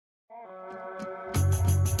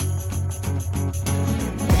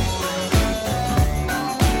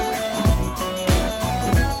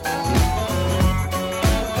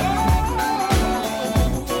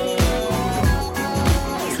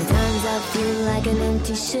like an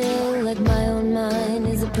empty shell, like my own mind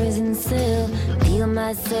is a prison cell. Feel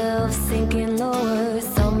myself sinking lower.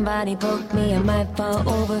 Somebody poke me, I might fall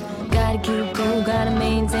over. Gotta keep cool, gotta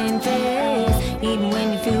maintain faith. Even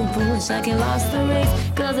when you feel foolish, like you lost the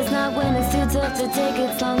race. Cause it's not when it's too tough to take.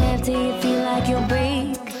 It's long after you feel like you'll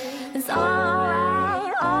break. It's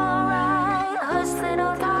alright, alright. Hush,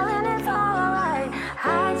 little darling, it's alright.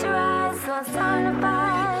 Hide your eyes, so it's time to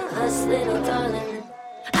fight. Hush, little darling.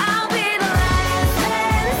 I'll be the last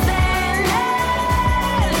man standing.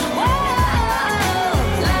 Whoa,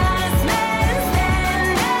 last man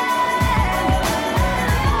standing.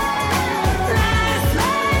 Last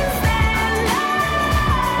man standing.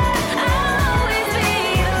 I'll always be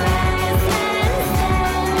the last man standing.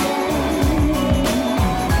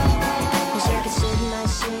 Wish I could shed my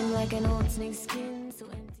shame like an old snake skin, so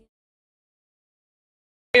empty.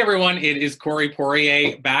 Hey everyone, it is Corey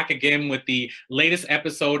Poirier back again with the latest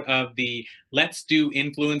episode of the Let's Do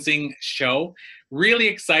Influencing show. Really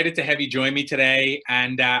excited to have you join me today.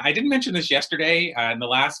 And I didn't mention this yesterday in the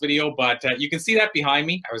last video, but you can see that behind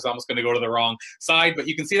me. I was almost going to go to the wrong side, but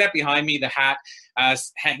you can see that behind me, the hat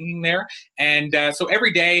hanging there. And so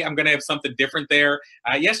every day I'm going to have something different there.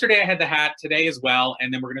 Yesterday I had the hat, today as well,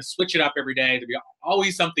 and then we're going to switch it up every day. There'll be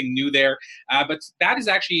always something new there. But that is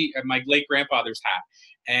actually my late grandfather's hat.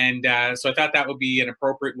 And so I thought that would be an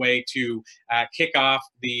appropriate way to kick off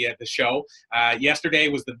the show. Yesterday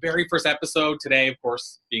was the very first episode. Today, of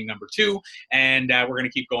course, being number 2, and we're going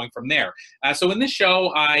to keep going from there. So in this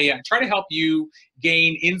show, I try to help you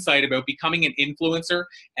gain insight about becoming an influencer,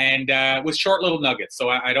 and with short little nuggets. So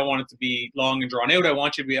I don't want it to be long and drawn out. I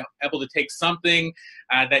want you to be able to take something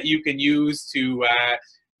that you can use to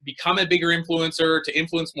become a bigger influencer, to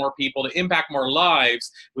influence more people, to impact more lives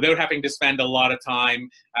without having to spend a lot of time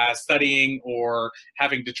studying or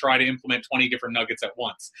having to try to implement 20 different nuggets at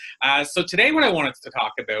once. So today what I wanted to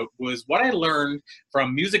talk about was what I learned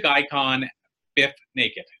from music icon Biff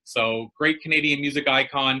Naked. So great Canadian music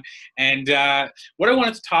icon. And what I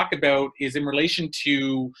wanted to talk about is in relation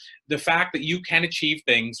to the fact that you can achieve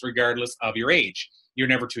things regardless of your age. You're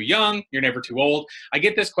never too young. You're never too old. I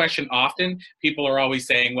get this question often. People are always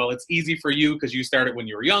saying, well, it's easy for you because you started when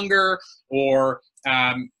you were younger, or,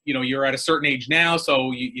 you're at a certain age now,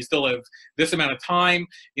 so you still have this amount of time.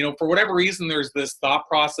 For whatever reason, there's this thought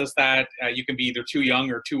process that you can be either too young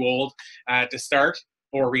or too old to start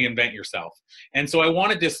or reinvent yourself. And so I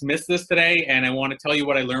want to dismiss this today, and I want to tell you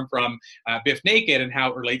what I learned from Biff Naked and how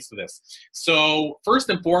it relates to this. So first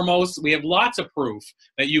and foremost, we have lots of proof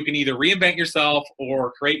that you can either reinvent yourself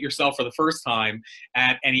or create yourself for the first time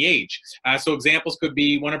at any age. So examples could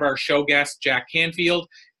be one of our show guests, Jack Canfield,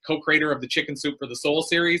 co-creator of the Chicken Soup for the Soul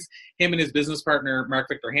series. Him and his business partner, Mark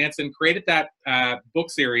Victor Hansen, created that book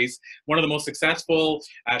series, one of the most successful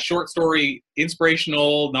short story,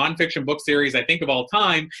 inspirational, nonfiction book series, I think, of all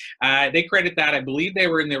time. They created that. I believe they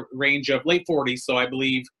were in the range of late 40s, so I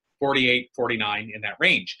believe 48, 49, in that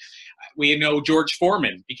range. We know George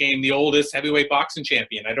Foreman became the oldest heavyweight boxing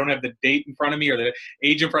champion. I don't have the date in front of me or the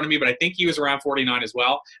age in front of me, but I think he was around 49 as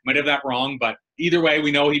well. Might have that wrong, but either way,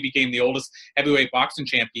 we know he became the oldest heavyweight boxing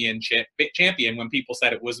champion when people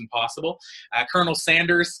said it wasn't possible. Colonel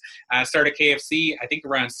Sanders started KFC, I think,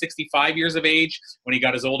 around 65 years of age when he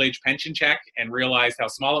got his old age pension check and realized how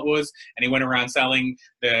small it was, and he went around selling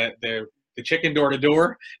the chicken door to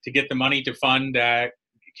door to get the money to fund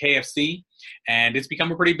KFC, and it's become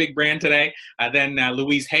a pretty big brand today. Then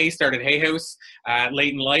Louise Hay started Hay House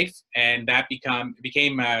late in life, and that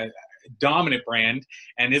became a dominant brand,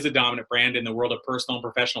 and is a dominant brand in the world of personal and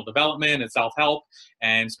professional development and self-help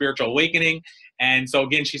and spiritual awakening. And so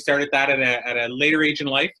again, she started that at a later age in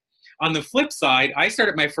life. On the flip side, I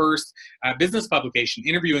started my first business publication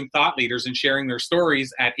interviewing thought leaders and sharing their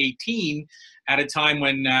stories at 18, at a time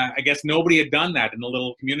when I guess nobody had done that in the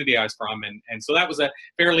little community I was from. And so that was a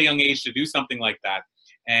fairly young age to do something like that.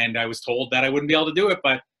 And I was told that I wouldn't be able to do it,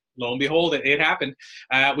 but lo and behold, it happened.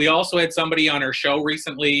 We also had somebody on our show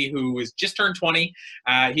recently who was just turned 20.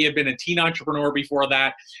 He had been a teen entrepreneur before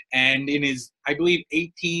that, and in his, I believe,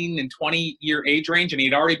 18 and 20 year age range, and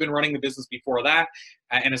he'd already been running the business before that,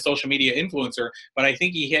 and a social media influencer. But I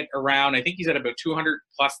think he hit around, I think he's at about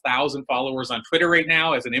 200,000+ followers on Twitter right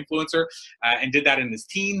now as an influencer, and did that in his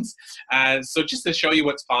teens. So just to show you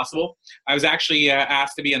what's possible, I was actually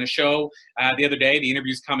asked to be on a show the other day. The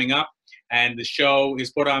interview's coming up. And the show is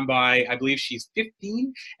put on by, I believe she's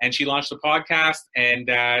 15, and she launched a podcast, and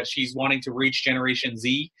she's wanting to reach Generation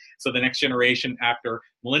Z, so the next generation after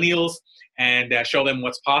millennials, and show them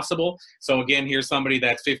what's possible. So again, here's somebody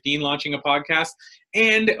that's 15 launching a podcast.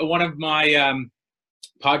 And one of my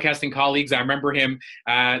podcasting colleagues. I remember him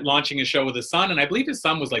launching a show with his son, and I believe his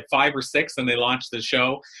son was like 5 or 6, and they launched the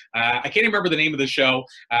show. I can't remember the name of the show,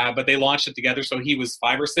 but they launched it together. So he was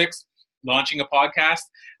 5 or 6 launching a podcast.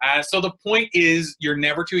 So the point is, you're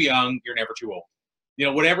never too young, you're never too old.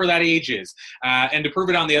 Whatever that age is. And to prove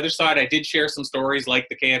it on the other side, I did share some stories like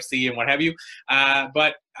the KFC and what have you.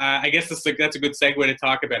 But I guess that's a good segue to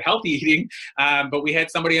talk about healthy eating. But we had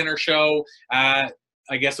somebody on our show,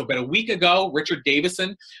 I guess about a week ago, Richard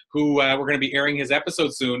Davison, who we're going to be airing his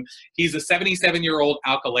episode soon. He's a 77-year-old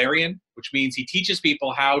alkalarian, which means he teaches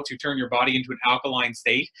people how to turn your body into an alkaline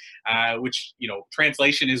state, which,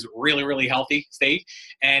 translation is really, really healthy state.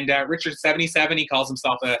 And Richard's 77. He calls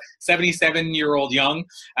himself a 77-year-old young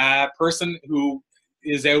person who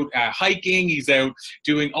is out hiking. He's out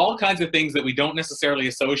doing all kinds of things that we don't necessarily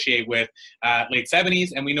associate with late 70s.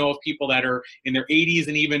 And we know of people that are in their 80s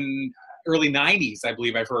and even early 90s, I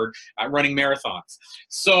believe I've heard, running marathons.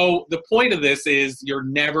 So the point of this is, you're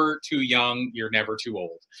never too young, you're never too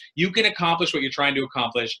old. You can accomplish what you're trying to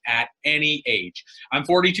accomplish at any age. I'm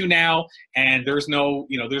 42 now, and there's no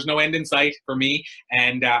end in sight for me.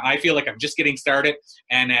 And I feel like I'm just getting started.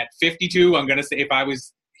 And at 52, I'm going to say, if I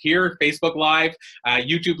was here, Facebook Live,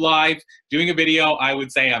 YouTube Live, doing a video, I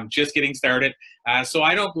would say I'm just getting started. So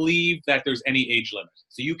I don't believe that there's any age limit.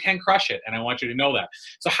 So you can crush it, and I want you to know that.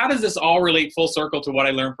 So how does this all relate full circle to what I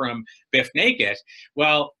learned from Bif Naked?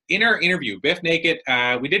 Well, in our interview, Bif Naked,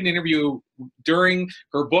 we did an interview during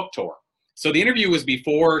her book tour. So the interview was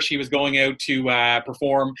before she was going out to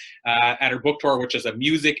perform at her book tour, which is a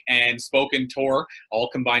music and spoken tour, all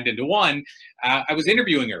combined into one. I was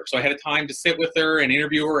interviewing her, so I had a time to sit with her and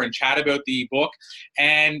interview her and chat about the book.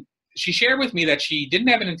 And she shared with me that she didn't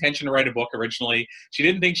have an intention to write a book originally. She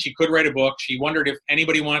didn't think she could write a book. She wondered if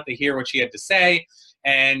anybody wanted to hear what she had to say.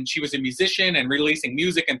 And she was a musician and releasing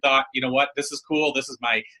music and thought, you know what, this is cool. This is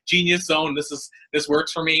my genius zone. This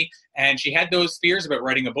works for me. And she had those fears about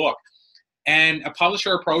writing a book. And a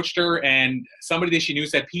publisher approached her, and somebody that she knew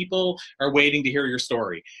said, people are waiting to hear your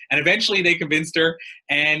story. And eventually they convinced her.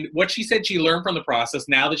 And what she said she learned from the process,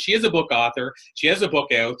 now that she is a book author, she has a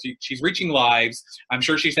book out, she's reaching lives. I'm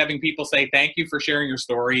sure she's having people say, thank you for sharing your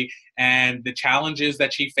story and the challenges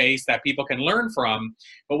that she faced that people can learn from.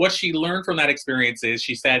 But what she learned from that experience is,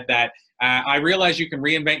 she said that, I realized you can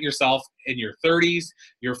reinvent yourself in your 30s,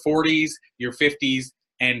 your 40s, your 50s,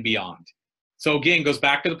 and beyond. So again, goes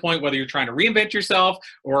back to the point, whether you're trying to reinvent yourself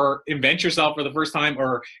or invent yourself for the first time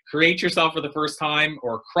or create yourself for the first time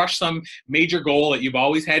or crush some major goal that you've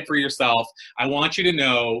always had for yourself, I want you to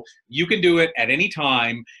know you can do it at any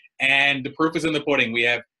time, and the proof is in the pudding. We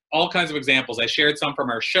have all kinds of examples. I shared some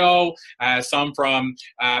from our show, some from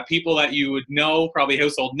people that you would know, probably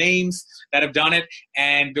household names that have done it,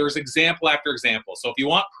 and there's example after example. So if you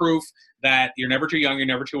want proof that you're never too young, you're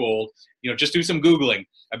never too old, just do some Googling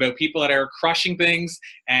about people that are crushing things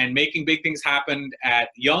and making big things happen at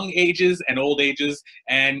young ages and old ages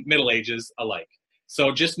and middle ages alike.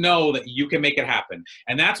 So just know that you can make it happen.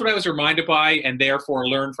 And that's what I was reminded by, and therefore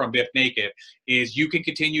learned from Bif Naked, is you can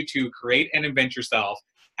continue to create and invent yourself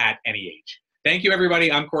at any age. Thank you,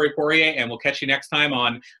 everybody. I'm Corey Poirier, and we'll catch you next time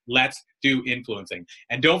on Let's Do Influencing.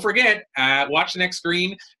 And don't forget, watch the next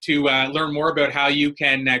screen to learn more about how you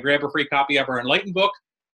can grab a free copy of our Enlightened book,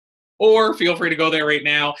 or feel free to go there right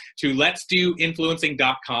now to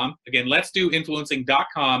letsdoinfluencing.com. Again,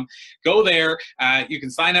 letsdoinfluencing.com. Go there. You can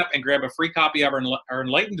sign up and grab a free copy of our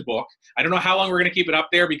Enlightened book. I don't know how long we're going to keep it up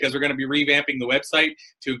there, because we're going to be revamping the website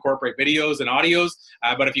to incorporate videos and audios.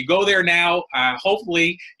 But if you go there now,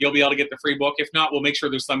 hopefully you'll be able to get the free book. If not, we'll make sure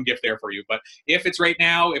there's some gift there for you. But if it's right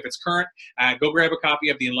now, if it's current, go grab a copy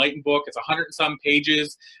of the Enlightened book. It's 100 and some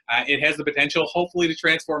pages. It has the potential, hopefully, to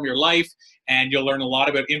transform your life, and you'll learn a lot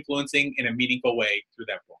about influencing in a meaningful way through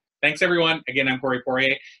that book. Thanks, everyone. Again, I'm Corey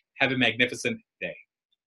Poirier. Have a magnificent day.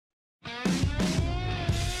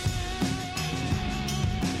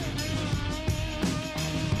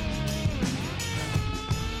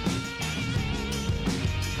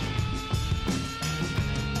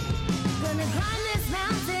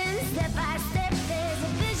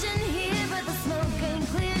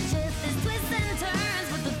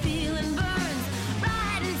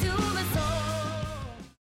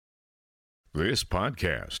 This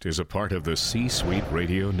podcast is a part of the C-Suite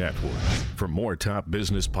Radio Network. For more top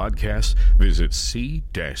business podcasts, visit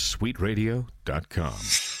c-suiteradio.com.